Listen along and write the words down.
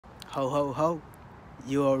Ho, ho, ho.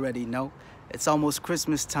 You already know. It's almost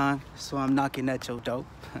Christmas time, so I'm knocking at your door.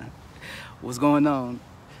 What's going on?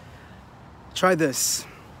 Try this.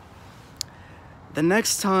 The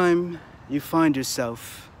next time you find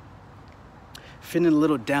yourself feeling a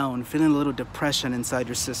little down, feeling a little depression inside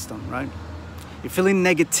your system, right? You're feeling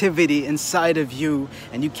negativity inside of you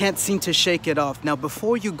and you can't seem to shake it off. Now,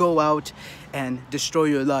 before you go out and destroy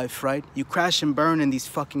your life, right? You crash and burn in these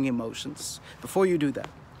fucking emotions. Before you do that,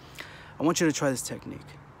 I want you to try this technique.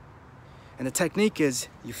 And the technique is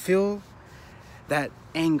you feel that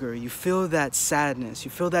anger, you feel that sadness,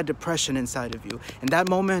 you feel that depression inside of you. In that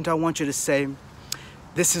moment, I want you to say,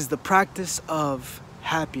 this is the practice of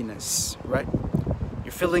happiness, right?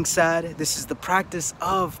 You're feeling sad. This is the practice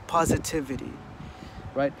of positivity,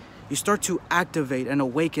 right? You start to activate and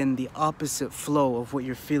awaken the opposite flow of what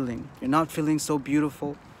you're feeling. You're not feeling so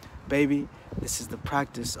beautiful, baby. This is the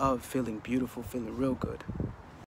practice of feeling beautiful, feeling real good.